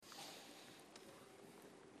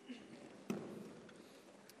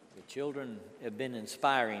Children have been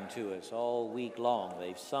inspiring to us all week long.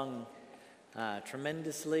 They've sung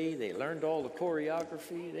tremendously. They learned all the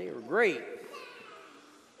choreography. They were great.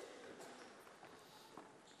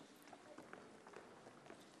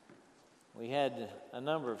 We had a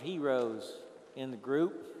number of heroes in the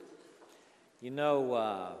group. You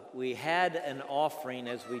know, we had an offering,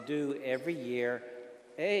 as we do every year.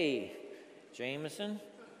 Hey, Jameson.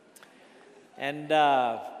 And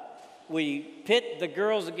we pit the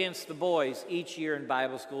girls against the boys each year in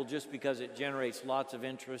Bible school just because it generates lots of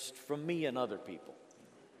interest from me and other people.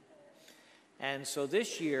 And so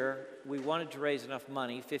this year, we wanted to raise enough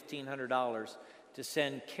money, $1,500, to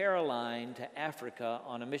send Caroline to Africa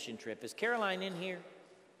on a mission trip. Is Caroline in here?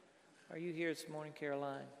 Are you here this morning,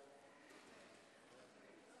 Caroline?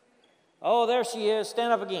 Oh, there she is.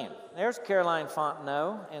 Stand up again. There's Caroline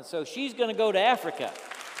Fontenot. And so she's going to go to Africa.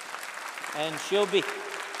 And she'll be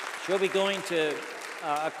going to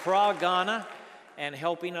Accra, Ghana, and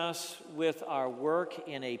helping us with our work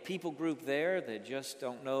in a people group there that just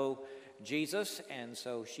don't know Jesus. And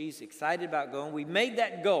so she's excited about going. We made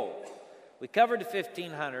that goal. We covered the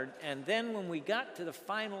 1,500. And then when we got to the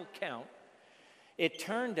final count, it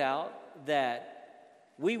turned out that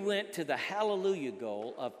we went to the hallelujah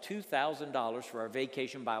goal of $2,000 for our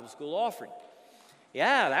Vacation Bible School offering.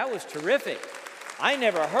 Yeah, that was terrific. I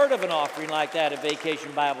never heard of an offering like that at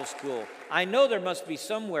Vacation Bible School. I know there must be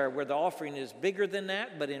somewhere where the offering is bigger than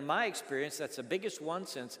that, but in my experience, that's the biggest one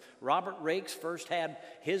since Robert Rakes first had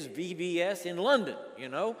his VBS in London, you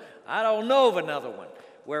know. I don't know of another one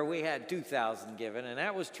where we had $2,000 given, and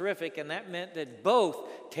that was terrific, and that meant that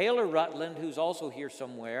both Taylor Rutland, who's also here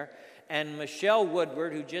somewhere, and Michelle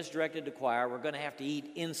Woodward, who just directed the choir, were going to have to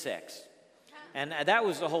eat insects. And that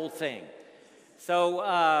was the whole thing.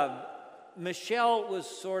 So Michelle was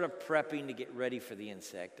sort of prepping to get ready for the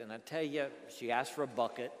insect, and I tell you, she asked for a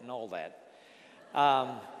bucket and all that.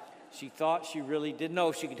 She thought she really didn't know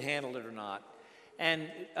if she could handle it or not. And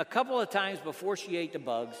a couple of times before she ate the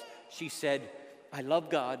bugs, she said, I love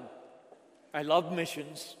God, I love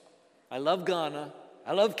missions, I love Ghana,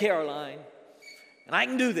 I love Caroline, and I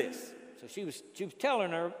can do this. So she was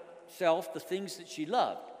telling herself the things that she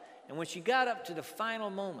loved. And when she got up to the final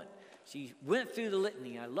moment, she went through the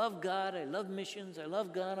litany. I love God, I love missions, I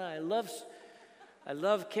love Ghana, I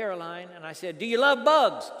love Caroline. And I said, do you love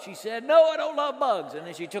bugs? She said, no, I don't love bugs. And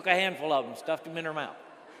then she took a handful of them, stuffed them in her mouth,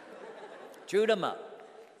 chewed them up.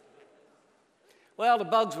 Well, the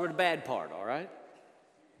bugs were the bad part, all right?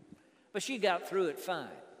 But she got through it fine.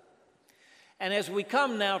 And as we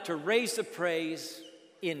come now to raise the praise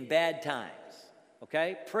in bad times,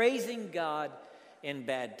 okay? Praising God in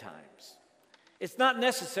bad times. It's not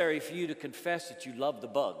necessary for you to confess that you love the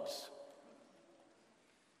bugs,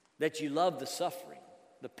 that you love the suffering,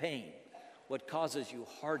 the pain, what causes you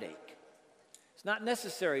heartache. It's not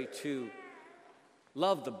necessary to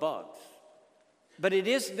love the bugs, but it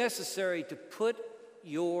is necessary to put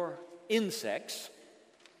your insects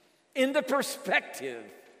in the perspective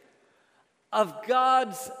of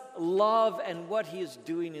God's love and what He is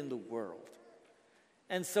doing in the world.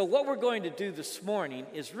 And so what we're going to do this morning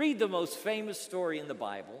is read the most famous story in the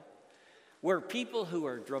Bible where people who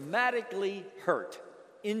are dramatically hurt,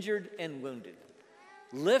 injured, and wounded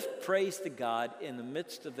lift praise to God in the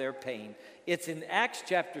midst of their pain. It's in Acts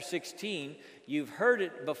chapter 16. You've heard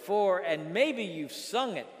it before, and maybe you've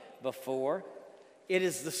sung it before. It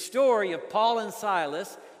is the story of Paul and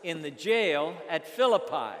Silas in the jail at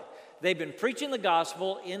Philippi. They've been preaching the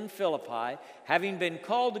gospel in Philippi, having been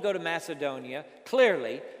called to go to Macedonia,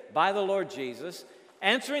 clearly, by the Lord Jesus.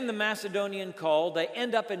 Answering the Macedonian call, they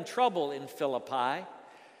end up in trouble in Philippi.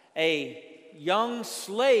 A young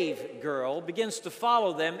slave girl begins to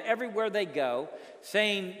follow them everywhere they go,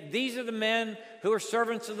 saying, these are the men who are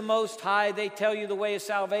servants of the Most High. They tell you the way of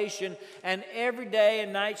salvation. And every day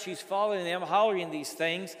and night she's following them, hollering these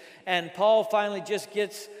things. And Paul finally just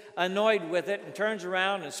gets annoyed with it and turns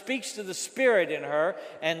around and speaks to the spirit in her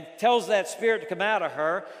and tells that spirit to come out of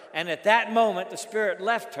her. And at that moment, the spirit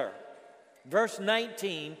left her. Verse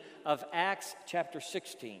 19 of Acts chapter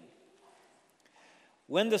 16.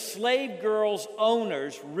 When the slave girl's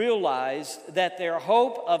owners realized that their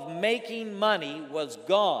hope of making money was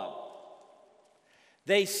gone,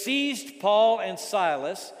 they seized Paul and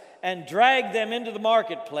Silas and dragged them into the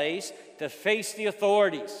marketplace to face the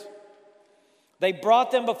authorities. They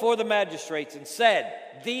brought them before the magistrates and said,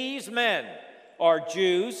 these men are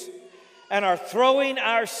Jews and are throwing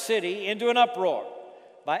our city into an uproar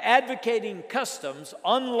by advocating customs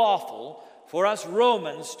unlawful for us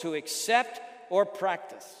Romans to accept or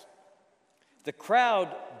practice. The crowd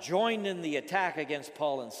joined in the attack against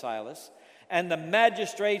Paul and Silas, and the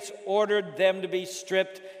magistrates ordered them to be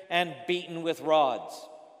stripped and beaten with rods.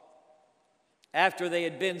 After they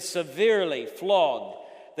had been severely flogged,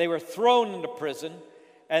 they were thrown into prison,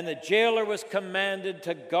 and the jailer was commanded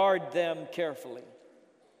to guard them carefully.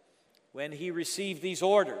 When he received these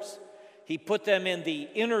orders, he put them in the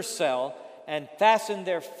inner cell and fastened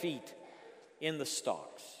their feet in the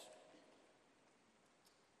stocks.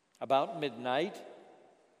 About midnight,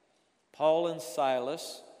 Paul and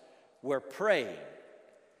Silas were praying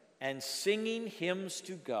and singing hymns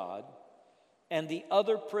to God, and the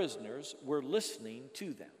other prisoners were listening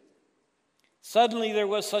to them. Suddenly there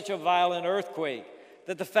was such a violent earthquake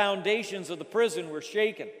that the foundations of the prison were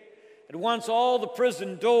shaken. At once all the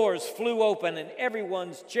prison doors flew open and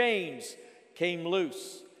everyone's chains came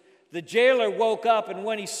loose. The jailer woke up, and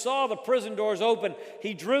when he saw the prison doors open,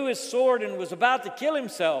 he drew his sword and was about to kill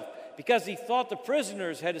himself because he thought the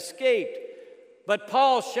prisoners had escaped. But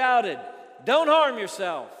Paul shouted, "Don't harm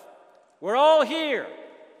yourself. We're all here."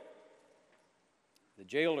 The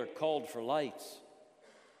jailer called for lights,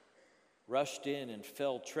 rushed in, and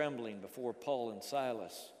fell trembling before Paul and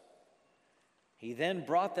Silas. He then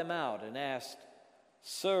brought them out and asked,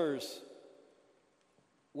 "Sirs,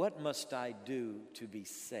 what must I do to be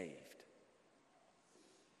saved?"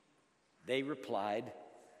 They replied,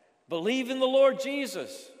 "Believe in the Lord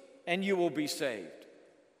Jesus, and you will be saved,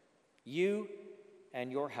 you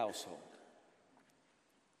and your household."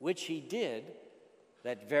 Which he did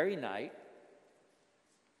that very night,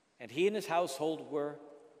 and he and his household were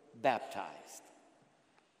baptized.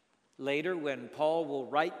 Later, when Paul will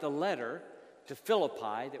write the letter to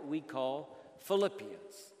Philippi that we call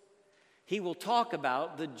Philippians, he will talk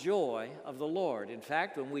about the joy of the Lord. In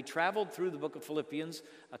fact, when we traveled through the book of Philippians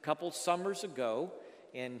a couple summers ago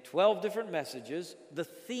in 12 different messages, the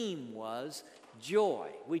theme was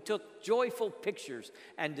joy. We took joyful pictures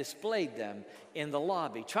and displayed them in the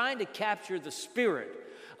lobby, trying to capture the spirit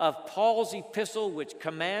of Paul's epistle, which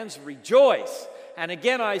commands rejoice. And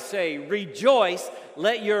again I say, rejoice.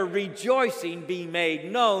 Let your rejoicing be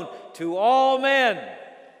made known to all men.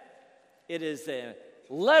 It is a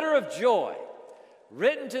letter of joy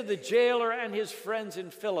written to the jailer and his friends in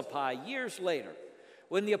Philippi years later,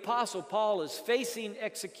 when the Apostle Paul is facing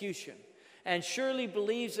execution and surely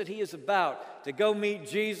believes that he is about to go meet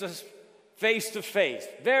Jesus face to face.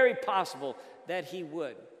 Very possible that he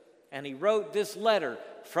would. And he wrote this letter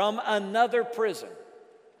from another prison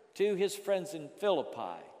to his friends in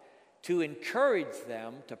Philippi to encourage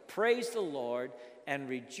them to praise the Lord and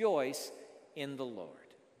rejoice in the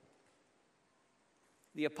Lord.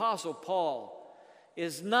 The Apostle Paul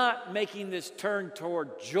is not making this turn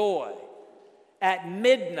toward joy at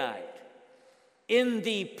midnight in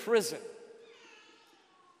the prison,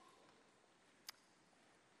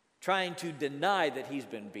 trying to deny that he's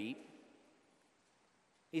been beat.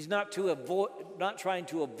 He's not trying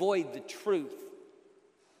to avoid the truth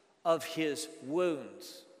of his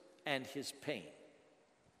wounds and his pain.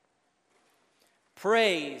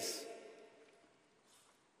 Praise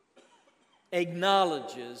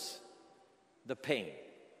acknowledges the pain.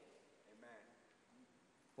 Amen.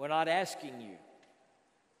 We're not asking you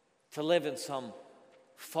to live in some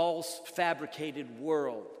false, fabricated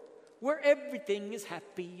world where everything is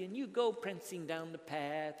happy and you go prancing down the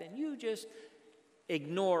path and you just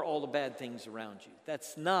ignore all the bad things around you.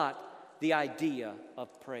 That's not the idea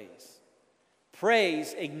of praise.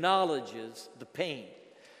 Praise acknowledges the pain.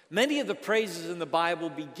 Many of the praises in the Bible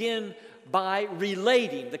begin by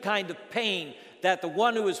relating the kind of pain that the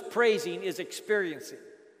one who is praising is experiencing.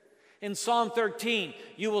 In Psalm 13,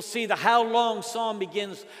 you will see the how long psalm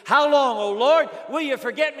begins. How long, O Lord, will you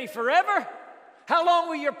forget me forever? How long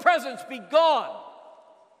will your presence be gone?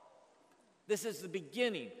 This is the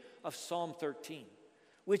beginning of Psalm 13,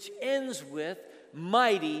 which ends with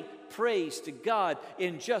mighty praise to God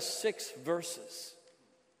in just 6 verses.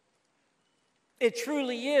 It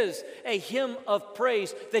truly is a hymn of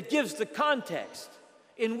praise that gives the context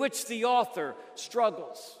in which the author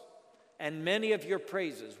struggles. And many of your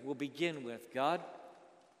praises will begin with, God,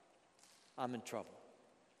 I'm in trouble.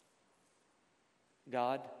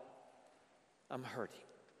 God, I'm hurting.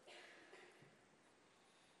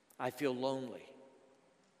 I feel lonely.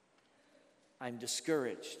 I'm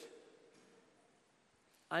discouraged.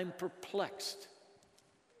 I'm perplexed.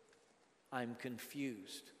 I'm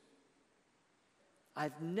confused.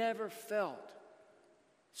 I've never felt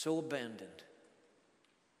so abandoned.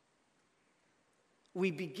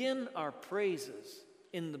 We begin our praises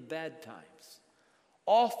in the bad times,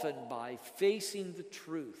 often by facing the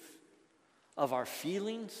truth of our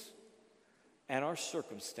feelings and our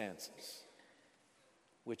circumstances,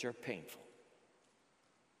 which are painful.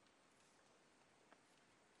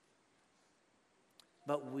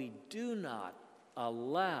 but we do not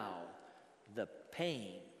allow the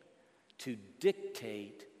pain to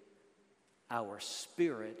dictate our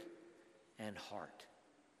spirit and heart.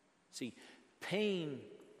 See, pain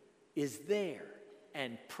is there,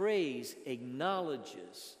 and praise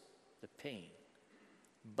acknowledges the pain,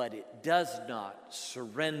 but it does not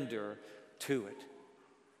surrender to it.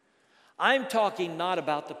 I'm talking not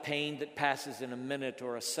about the pain that passes in a minute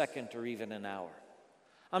or a second or even an hour.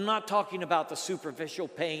 I'm not talking about the superficial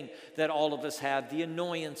pain that all of us have, the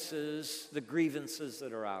annoyances, the grievances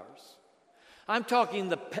that are ours. I'm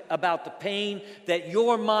talking about the pain that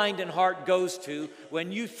your mind and heart goes to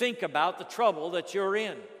when you think about the trouble that you're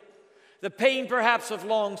in. The pain perhaps of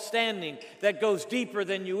long standing that goes deeper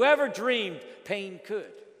than you ever dreamed pain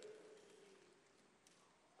could.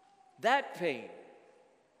 That pain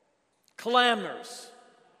clamors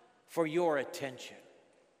for your attention.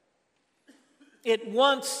 It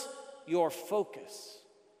wants your focus.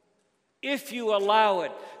 If you allow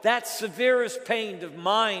it, that severest pain of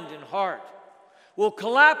mind and heart will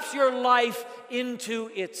collapse your life into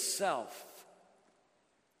itself.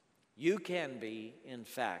 You can be, in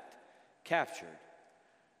fact, captured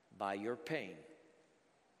by your pain.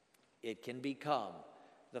 It can become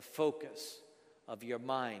the focus of your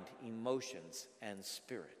mind, emotions, and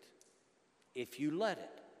spirit, if you let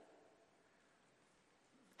it.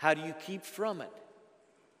 How do you keep from it?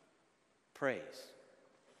 Praise.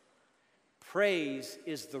 Praise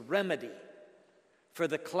is the remedy for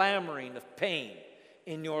the clamoring of pain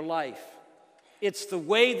in your life. It's the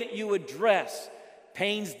way that you address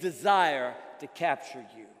pain's desire to capture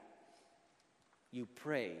you. You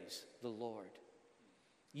praise the Lord.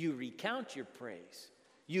 You recount your praise.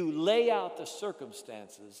 You lay out the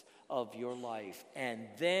circumstances of your life, and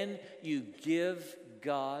then you give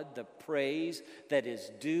God the praise that is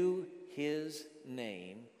due His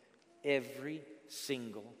name every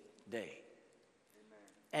single day.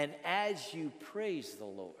 And as you praise the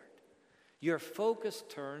Lord, your focus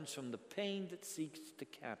turns from the pain that seeks to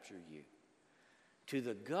capture you to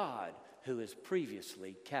the God who has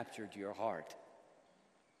previously captured your heart.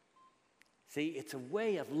 See, it's a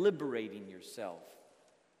way of liberating yourself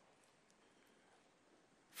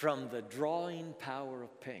from the drawing power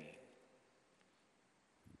of pain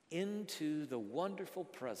into the wonderful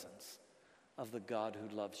presence of the God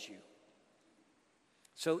who loves you.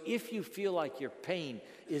 So if you feel like your pain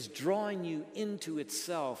is drawing you into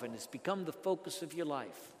itself and has become the focus of your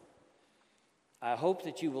life, I hope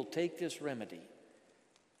that you will take this remedy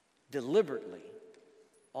deliberately,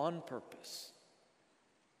 on purpose.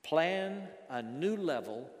 Plan a new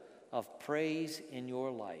level of praise in your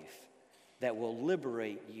life that will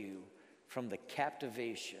liberate you from the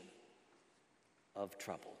captivation of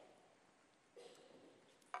trouble.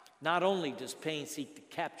 Not only does pain seek to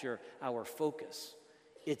capture our focus,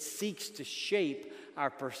 it seeks to shape our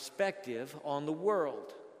perspective on the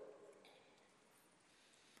world.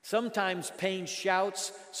 Sometimes pain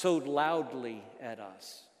shouts so loudly at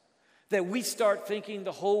us that we start thinking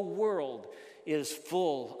the whole world is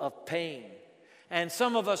full of pain. And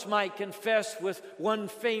some of us might confess with one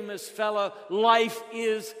famous fellow, life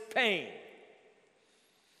is pain.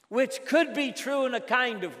 Which could be true in a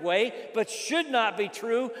kind of way, but should not be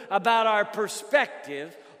true about our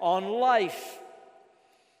perspective on life.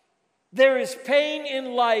 There is pain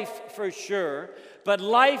in life for sure, but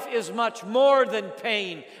life is much more than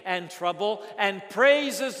pain and trouble, and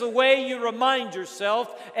praise is the way you remind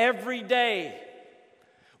yourself every day.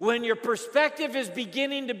 When your perspective is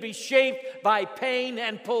beginning to be shaped by pain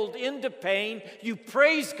and pulled into pain, you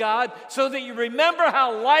praise God so that you remember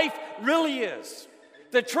how life really is.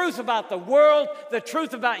 The truth about the world, the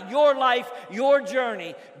truth about your life, your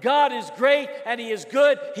journey. God is great and He is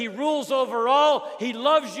good. He rules over all. He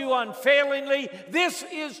loves you unfailingly. This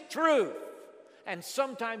is truth. And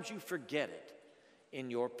sometimes you forget it in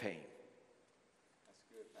your pain.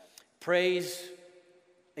 Praise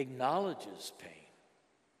acknowledges pain,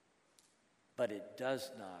 but it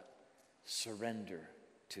does not surrender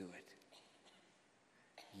to it.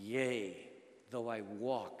 Yea, though I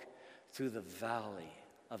walk through the valley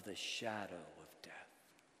of the shadow of death,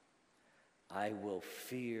 I will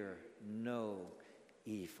fear no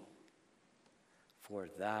evil, for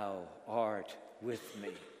thou art with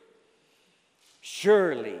me.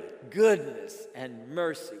 Surely goodness and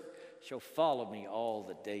mercy shall follow me all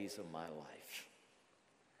the days of my life.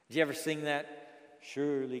 Did you ever sing that?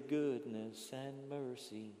 Surely goodness and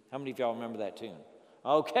mercy. How many of y'all remember that tune?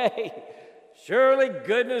 Okay. Surely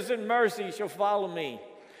goodness and mercy shall follow me.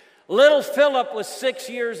 Little Philip was 6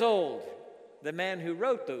 years old, the man who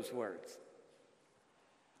wrote those words.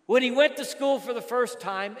 when he went to school for the first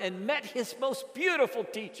time and met his most beautiful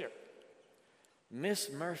teacher,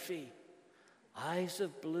 Miss Murphy. Eyes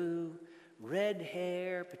of blue, red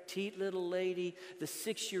hair, petite little lady. The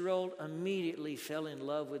 6-year-old immediately fell in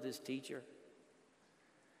love with his teacher.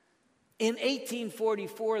 In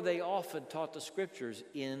 1844, they often taught the scriptures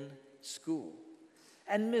in school.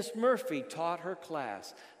 And Miss Murphy taught her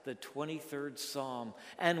class the 23rd Psalm.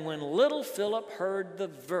 And when little Philip heard the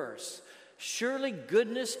verse, surely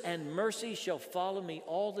goodness and mercy shall follow me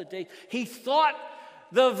all the day, he thought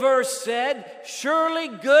the verse said, surely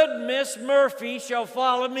good Miss Murphy shall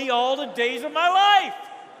follow me all the days of my life.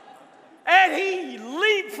 And he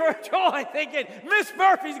leaped for joy thinking, Miss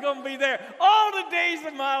Murphy's going to be there all the days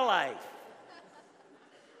of my life.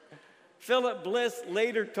 Philip Bliss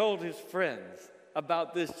later told his friends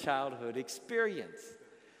about this childhood experience.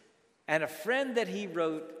 And a friend that he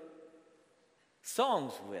wrote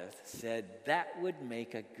songs with said that would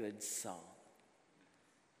make a good song.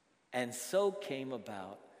 And so came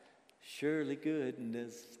about, surely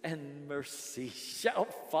goodness and mercy shall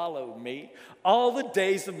follow me all the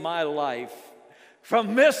days of my life.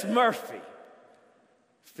 From Miss Murphy,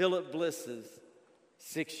 Philip Bliss's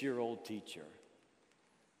 6-year-old teacher,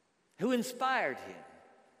 who inspired him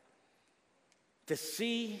to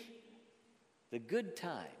see the good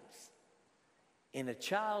times in a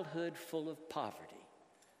childhood full of poverty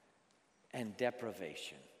and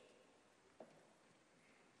deprivation.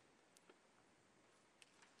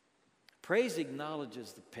 Praise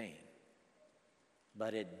acknowledges the pain,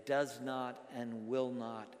 but it does not and will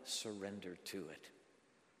not surrender to it.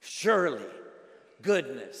 Surely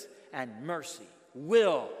goodness and mercy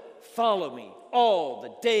will follow me all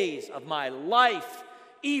the days of my life,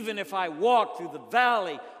 even if I walk through the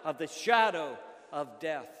valley of the shadow of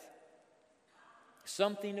death.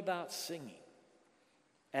 Something about singing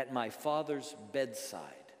at my father's bedside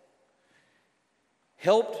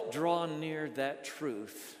helped draw near that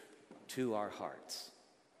truth to our hearts.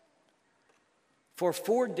 For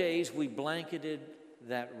 4 days, we blanketed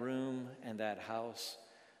that room and that house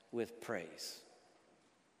with praise.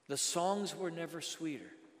 The songs were never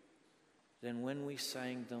sweeter than when we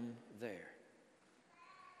sang them there.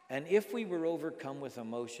 And if we were overcome with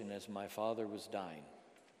emotion as my father was dying,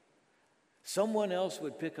 someone else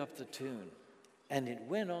would pick up the tune, and it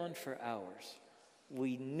went on for hours.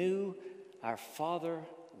 We knew our Father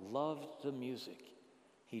loved the music.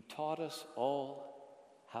 He taught us all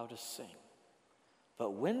how to sing.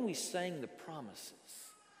 But when we sang the promises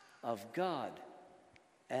of God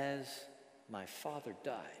as my father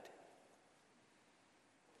died,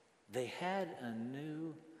 they had a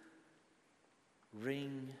new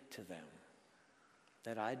ring to them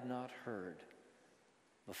that I'd not heard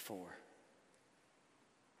before.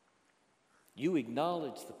 You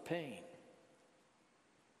acknowledge the pain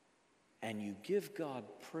and you give God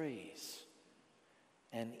praise.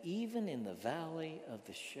 And even in the valley of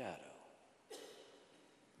the shadow,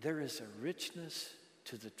 there is a richness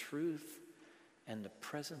to the truth and the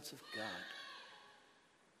presence of God.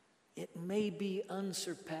 It may be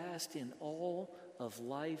unsurpassed in all of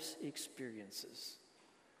life's experiences,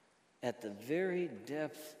 at the very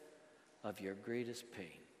depth of your greatest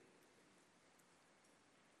pain.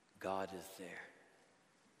 God is there.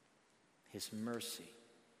 His mercy,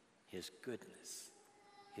 His goodness,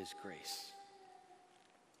 His grace.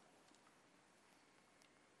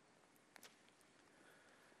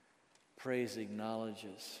 Praise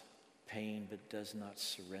acknowledges pain but does not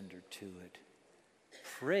surrender to it.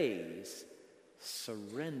 Praise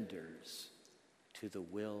surrenders to the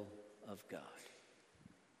will of God.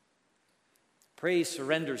 Praise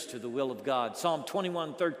surrenders to the will of God. Psalm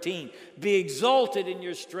 21:13, be exalted in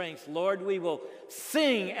your strength, Lord. We will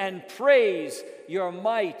sing and praise your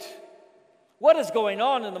might. What is going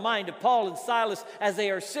on in the mind of Paul and Silas as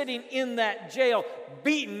they are sitting in that jail,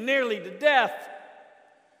 beaten nearly to death?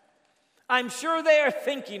 I'm sure they are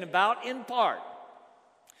thinking about, in part,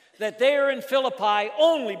 that they are in Philippi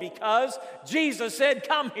only because Jesus said,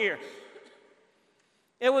 come here.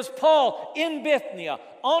 It was Paul in Bithynia,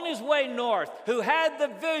 on his way north, who had the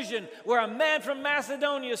vision where a man from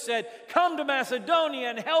Macedonia said, come to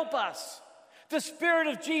Macedonia and help us. The Spirit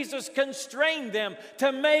of Jesus constrained them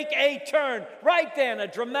to make a turn, right then, a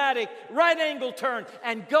dramatic right-angle turn,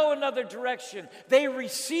 and go another direction. They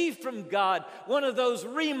received from God one of those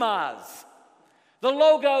rhemas. The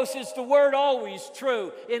Logos is the word always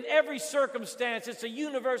true. In every circumstance, it's a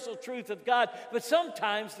universal truth of God. But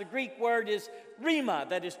sometimes the Greek word is rhema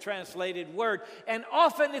that is translated word. And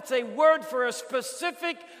often it's a word for a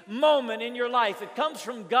specific moment in your life. It comes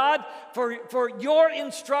from God for your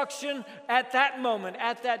instruction at that moment,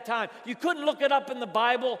 at that time. You couldn't look it up in the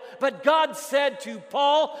Bible, but God said to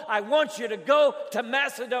Paul, I want you to go to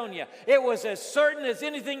Macedonia. It was as certain as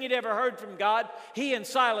anything he'd ever heard from God. He and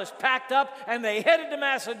Silas packed up and they headed to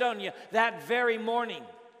Macedonia that very morning.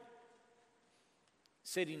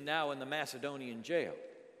 Sitting now in the Macedonian jail.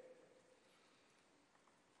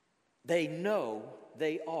 They know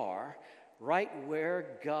they are right where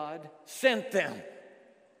God sent them.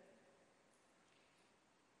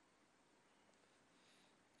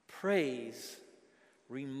 Praise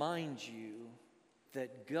reminds you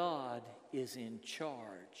that God is in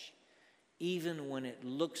charge, even when it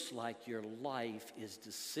looks like your life is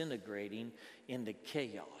disintegrating into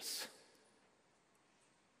chaos.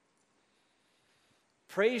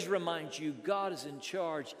 Praise reminds you God is in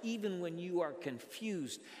charge even when you are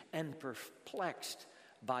confused and perplexed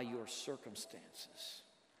by your circumstances.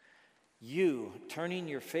 You turning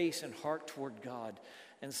your face and heart toward God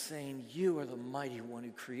and saying, you are the mighty one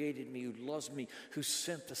who created me, who loves me, who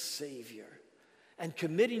sent the Savior. And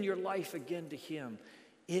committing your life again to Him,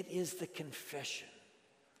 it is the confession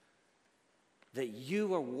that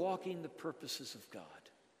you are walking the purposes of God,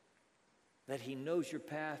 that He knows your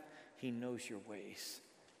path, He knows your ways,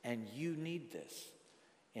 and you need this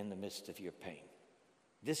in the midst of your pain.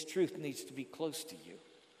 This truth needs to be close to you.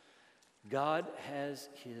 God has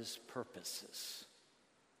His purposes,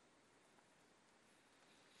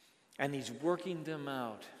 and He's working them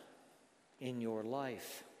out in your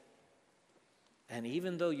life. And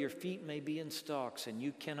even though your feet may be in stocks and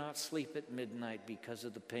you cannot sleep at midnight because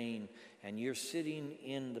of the pain, and you're sitting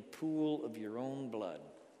in the pool of your own blood,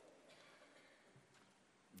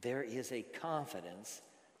 there is a confidence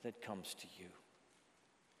that comes to you.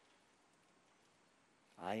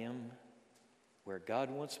 I am where God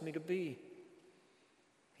wants me to be.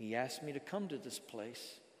 He asked me to come to this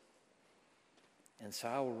place. And so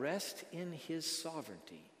I'll rest in His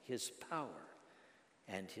sovereignty, His power,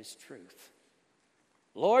 and His truth.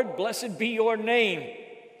 Lord, blessed be your name.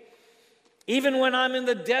 Even when I'm in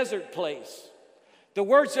the desert place, the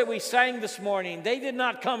words that we sang this morning, they did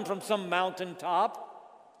not come from some mountaintop.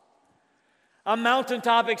 A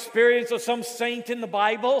mountaintop experience of some saint in the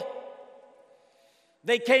Bible.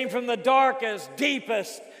 They came from the darkest,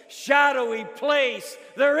 deepest, shadowy place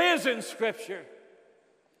there is in Scripture.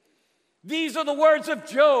 These are the words of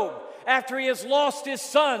Job after he has lost his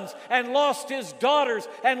sons and lost his daughters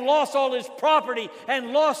and lost all his property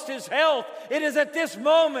and lost his health. It is at this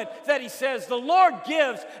moment that he says, the Lord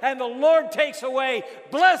gives and the Lord takes away.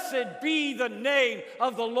 Blessed be the name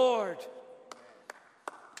of the Lord.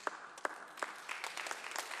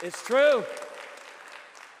 It's true.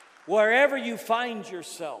 Wherever you find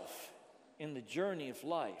yourself in the journey of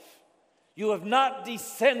life, you have not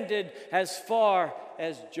descended as far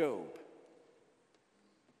as Job.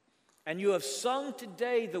 And you have sung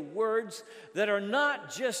today the words that are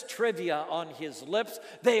not just trivia on his lips,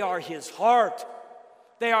 they are his heart.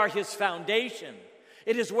 They are his foundation.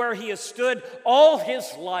 It is where he has stood all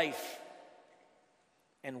his life.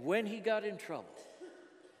 And when he got in trouble,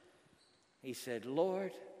 he said,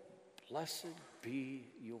 Lord, blessed be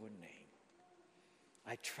your name.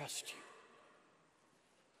 I trust you.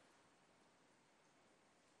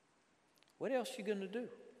 What else are you going to do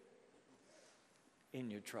in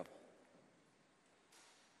your trouble?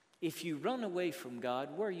 If you run away from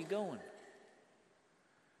God, where are you going?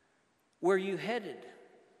 Where are you headed?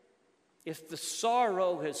 If the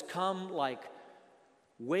sorrow has come like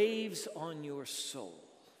waves on your soul,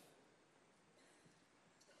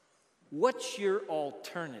 what's your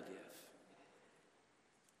alternative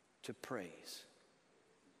to praise?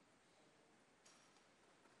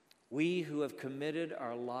 We who have committed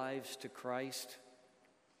our lives to Christ,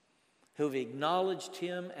 who have acknowledged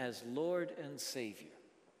Him as Lord and Savior,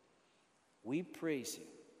 we praise Him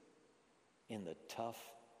in the tough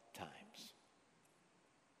times.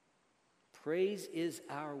 Praise is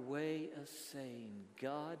our way of saying,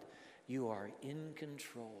 God, you are in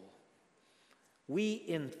control. We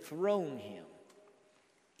enthrone Him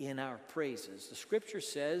in our praises. The Scripture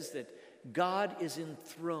says that God is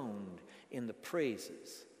enthroned in the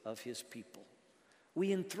praises of His people.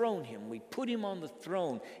 We enthrone Him. We put Him on the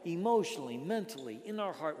throne emotionally, mentally, in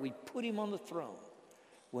our heart. We put Him on the throne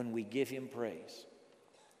when we give Him praise.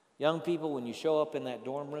 Young people, when you show up in that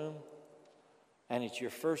dorm room and it's your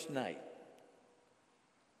first night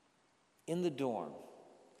in the dorm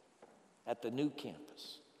at the new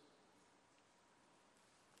campus,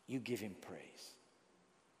 you give Him praise.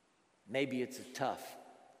 Maybe it's a tough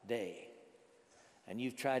day. and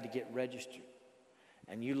you've tried to get registered,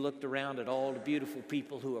 and you looked around at all the beautiful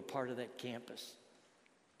people who are part of that campus,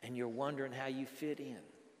 and you're wondering how you fit in.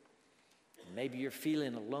 And maybe you're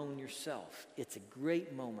feeling alone yourself. It's a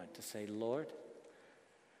great moment to say, Lord,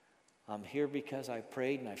 I'm here because I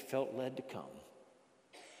prayed and I felt led to come,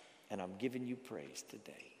 and I'm giving you praise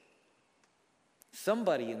today.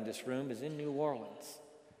 Somebody in this room is in New Orleans,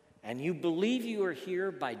 and you believe you are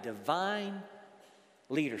here by divine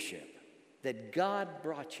leadership, that God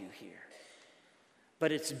brought you here.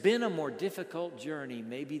 But it's been a more difficult journey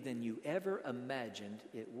maybe than you ever imagined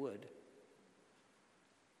it would.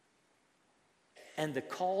 And the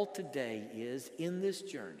call today is, in this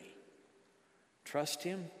journey, trust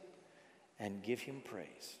Him and give Him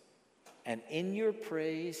praise. And in your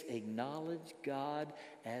praise, acknowledge God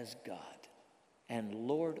as God and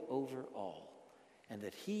Lord over all, and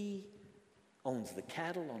that He owns the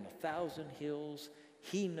cattle on 1,000 hills.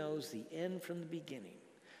 He knows the end from the beginning.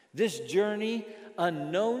 This journey,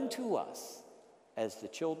 unknown to us, as the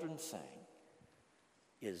children sang,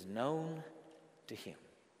 is known to Him.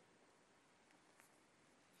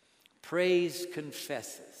 Praise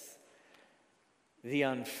confesses the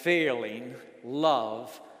unfailing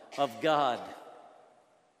love of God.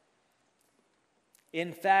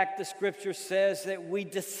 In fact, the Scripture says that we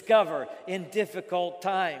discover in difficult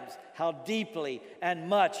times how deeply and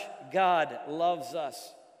much God loves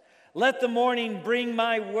us. Let the morning bring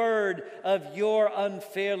my word of your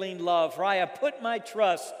unfailing love, for I have put my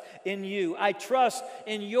trust in you. I trust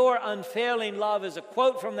in your unfailing love is a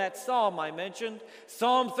quote from that psalm I mentioned,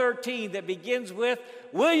 Psalm 13, that begins with,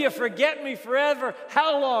 will you forget me forever?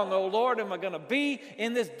 How long, O Lord, am I going to be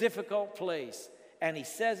in this difficult place? And he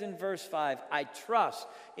says in verse 5, I trust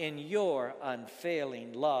in your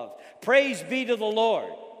unfailing love. Praise be to the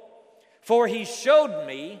Lord, for he showed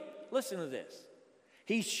me, listen to this,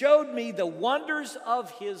 he showed me the wonders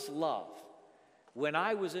of his love when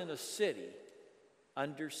I was in a city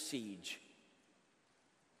under siege.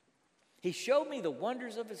 He showed me the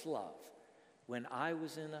wonders of his love when I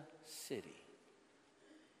was in a city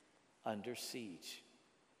under siege.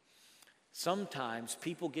 Sometimes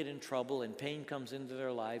people get in trouble and pain comes into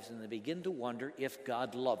their lives and they begin to wonder if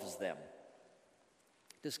God loves them.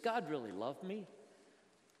 Does God really love me?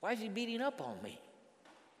 Why is he beating up on me?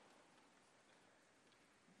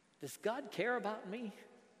 Does God care about me?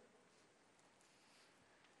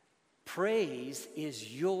 Praise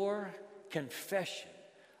is your confession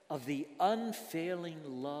of the unfailing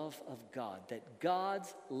love of God, that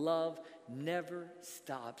God's love never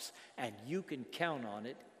stops and you can count on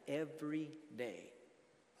it every day.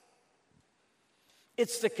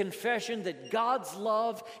 It's the confession that God's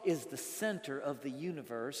love is the center of the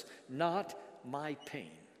universe, not my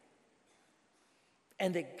pain.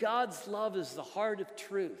 And that God's love is the heart of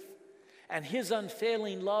truth. And his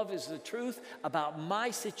unfailing love is the truth about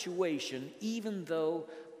my situation, even though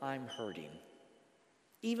I'm hurting,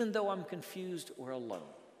 even though I'm confused or alone.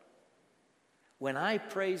 When I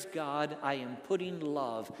praise God, I am putting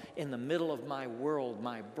love in the middle of my world,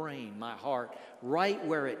 my brain, my heart, right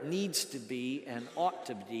where it needs to be and ought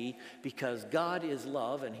to be, because God is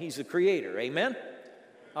love and he's the creator. Amen?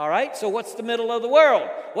 All right, so what's the middle of the world?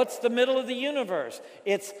 What's the middle of the universe?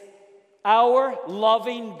 It's our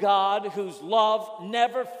loving God whose love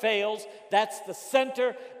never fails. That's the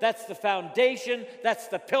center, that's the foundation, that's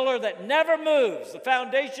the pillar that never moves, the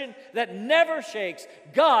foundation that never shakes.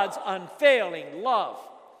 God's unfailing love,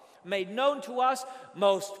 made known to us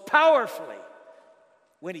most powerfully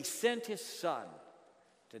when he sent his Son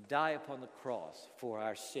to die upon the cross for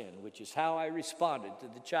our sin, which is how I responded to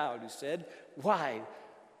the child who said, why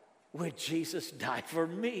would Jesus die for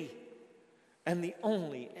me? And the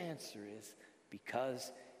only answer is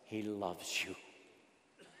because he loves you.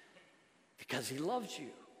 Because he loves you.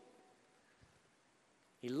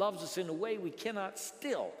 He loves us in a way we cannot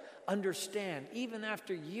still understand, even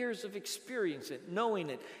after years of experience it,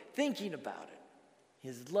 knowing it, thinking about it.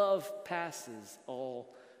 His love passes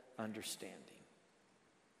all understanding.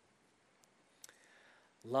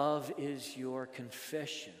 Love is your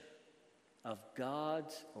confession of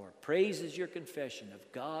God's, or praise is your confession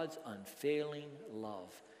of God's unfailing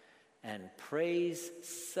love. And praise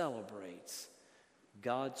celebrates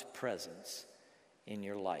God's presence in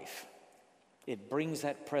your life. It brings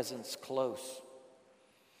that presence close.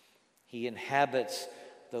 He inhabits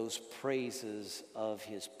those praises of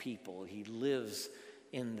his people. He lives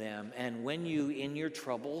in them. And when you, in your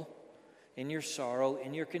trouble, in your sorrow,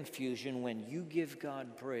 in your confusion, when you give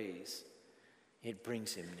God praise, it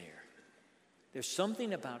brings him near. There's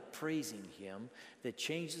something about praising him that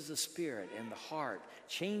changes the spirit and the heart,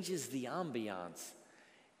 changes the ambiance.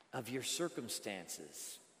 of your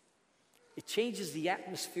circumstances. It changes the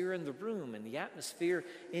atmosphere in the room and the atmosphere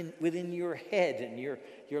within your head and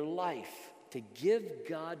your life. To give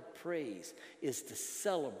God praise is to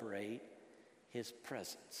celebrate His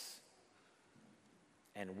presence.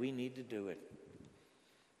 And we need to do it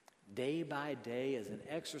day by day as an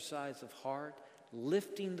exercise of heart,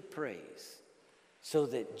 lifting the praise so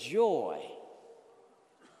that joy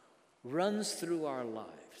runs through our lives,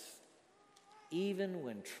 even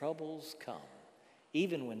when troubles come,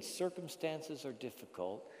 even when circumstances are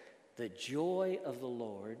difficult. The joy of the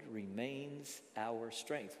Lord remains our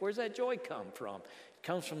strength. Where's that joy come from? It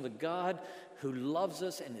comes from the God who loves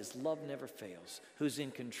us and His love never fails, who's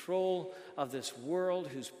in control of this world,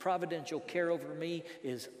 whose providential care over me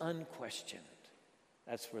is unquestioned.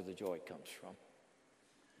 That's where the joy comes from.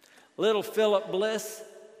 Little Philip Bliss,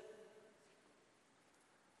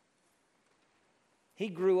 he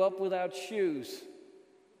grew up without shoes.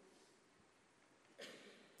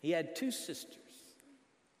 He had 2 sisters.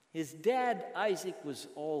 His dad, Isaac, was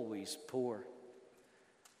always poor.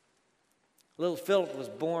 Little Philip was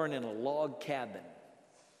born in a log cabin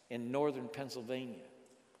in northern Pennsylvania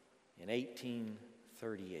in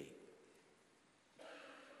 1838.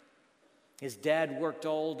 His dad worked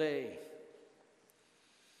all day.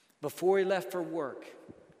 Before he left for work,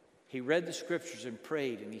 he read the scriptures and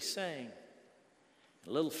prayed, and he sang.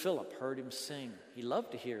 And little Philip heard him sing. He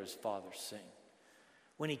loved to hear his father sing.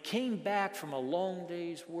 When he came back from a long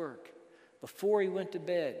day's work, before he went to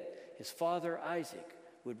bed, his father Isaac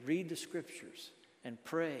would read the scriptures and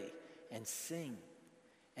pray and sing.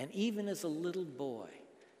 And even as a little boy,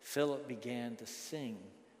 Philip began to sing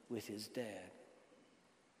with his dad.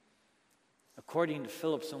 According to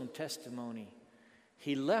Philip's own testimony,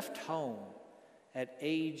 he left home at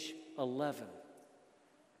age 11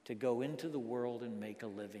 to go into the world and make a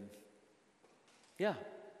living. Yeah.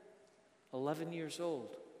 11 years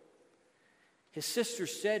old. His sister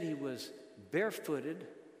said he was barefooted,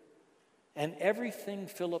 and everything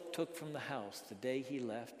Philip took from the house the day he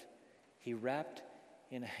left, he wrapped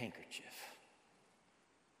in a handkerchief.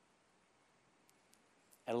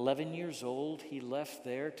 At 11 years old, he left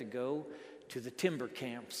there to go to the timber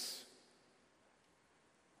camps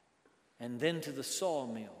and then to the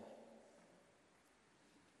sawmill.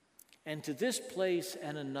 And to this place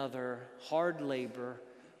and another, hard labor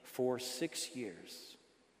for 6 years.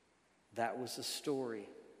 That was the story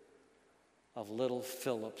of little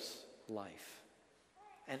Philip's life.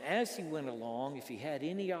 And as he went along, if he had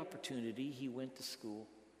any opportunity, he went to school.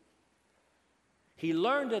 He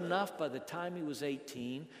learned enough by the time he was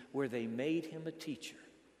 18 where they made him a teacher,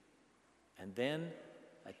 and then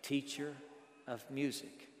a teacher of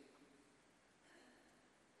music.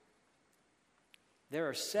 There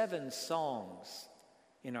are 7 songs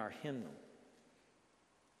in our hymnal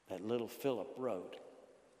that little Philip wrote.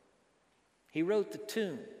 He wrote the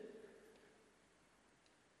tune.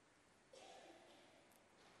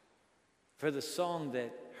 For the song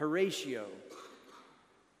that Horatio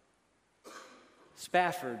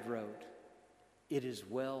Spafford wrote, "It is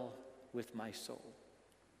well with my soul."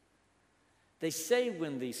 They say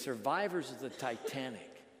when the survivors of the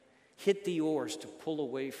Titanic hit the oars to pull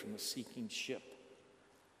away from the sinking ship,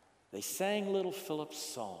 they sang little Philip's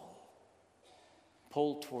song,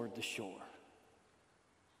 "Pull Toward the Shore."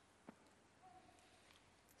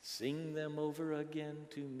 Sing them over again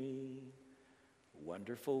to me,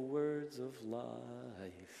 wonderful words of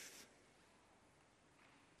life.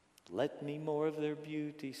 Let me more of their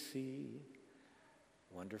beauty see,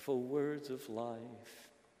 wonderful words of life.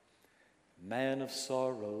 Man of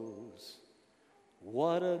sorrows,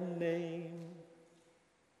 what a name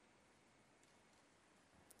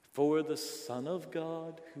for the Son of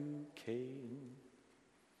God who came,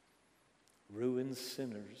 ruined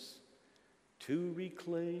sinners to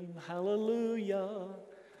reclaim. Hallelujah,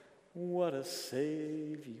 what a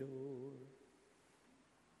Savior.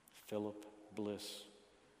 Philip Bliss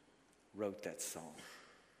wrote that song.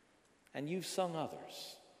 And you've sung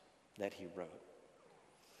others that he wrote.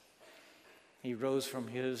 He rose from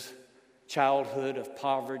his childhood of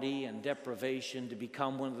poverty and deprivation to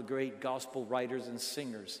become one of the great gospel writers and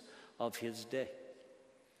singers of his day.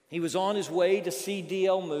 He was on his way to see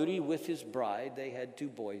D.L. Moody with his bride. They had 2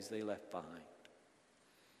 boys they left behind.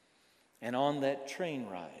 And on that train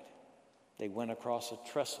ride, they went across a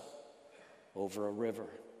trestle over a river,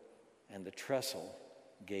 and the trestle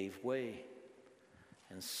gave way,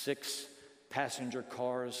 and 6 passenger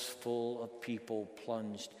cars full of people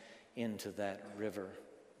plunged into that river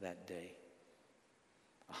that day.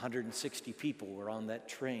 160 people were on that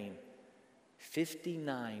train.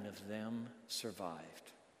 59 of them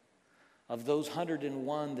survived. Of those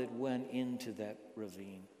 101 that went into that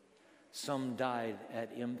ravine, some died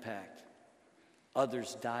at impact.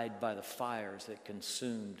 Others died by the fires that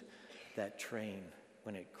consumed that train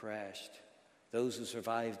when it crashed. Those who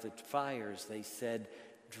survived the fires, they said,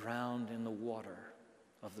 drowned in the water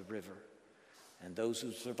of the river. And those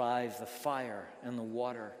who survived the fire and the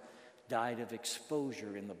water died of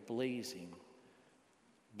exposure in the blazing,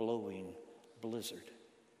 blowing blizzard.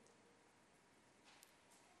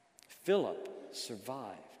 Philip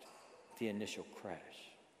survived the initial crash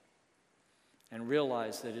and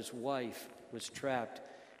realized that his wife was trapped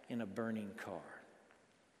in a burning car.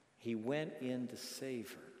 He went in to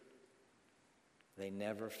save her. They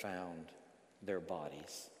never found their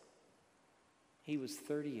bodies. He was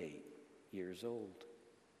 38 years old.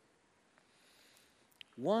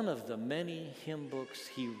 One of the many hymn books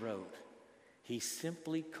he wrote, he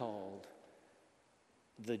simply called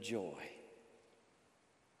The Joy.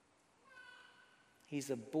 He's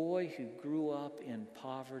a boy who grew up in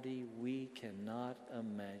poverty we cannot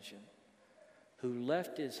imagine, who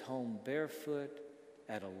left his home barefoot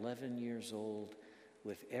at 11 years old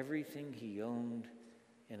with everything he owned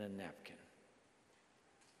in a napkin.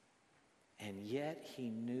 And yet he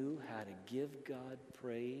knew how to give God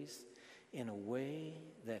praise in a way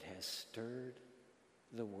that has stirred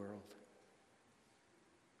the world.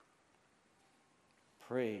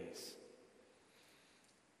 Praise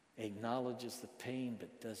acknowledges the pain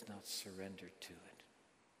but does not surrender to it.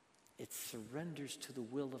 It surrenders to the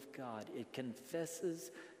will of God. It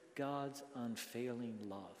confesses God's unfailing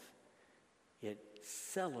love. It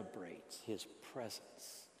celebrates his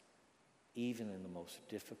presence even in the most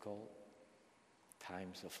difficult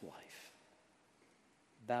times of life.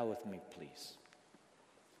 Bow with me, please.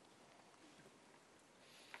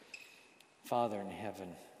 Father in heaven,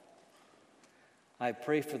 I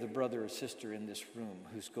pray for the brother or sister in this room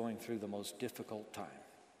who's going through the most difficult time,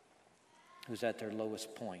 who's at their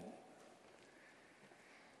lowest point.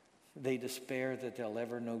 They despair that they'll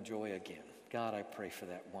ever know joy again. God, I pray for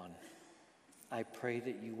that one. I pray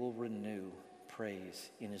that you will renew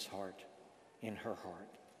praise in his heart, in her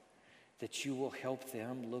heart, that you will help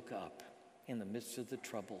them look up in the midst of the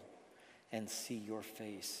trouble and see your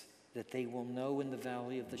face, that they will know in the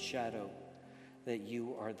valley of the shadow that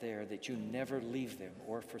you are there, that you never leave them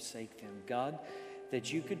or forsake them. God,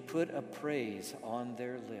 that you could put a praise on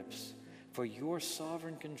their lips for your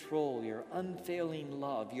sovereign control, your unfailing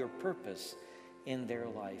love, your purpose in their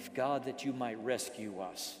life. God, that you might rescue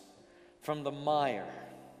us from the mire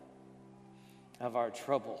of our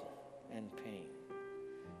trouble and pain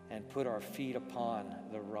and put our feet upon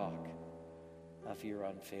the rock of your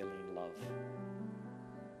unfailing love.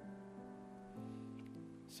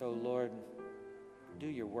 So, Lord, do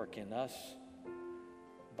your work in us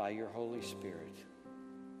by your Holy Spirit.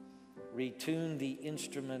 Retune the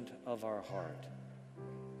instrument of our heart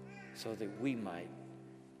so that we might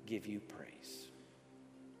give you praise.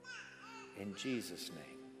 In Jesus'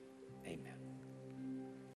 name, amen.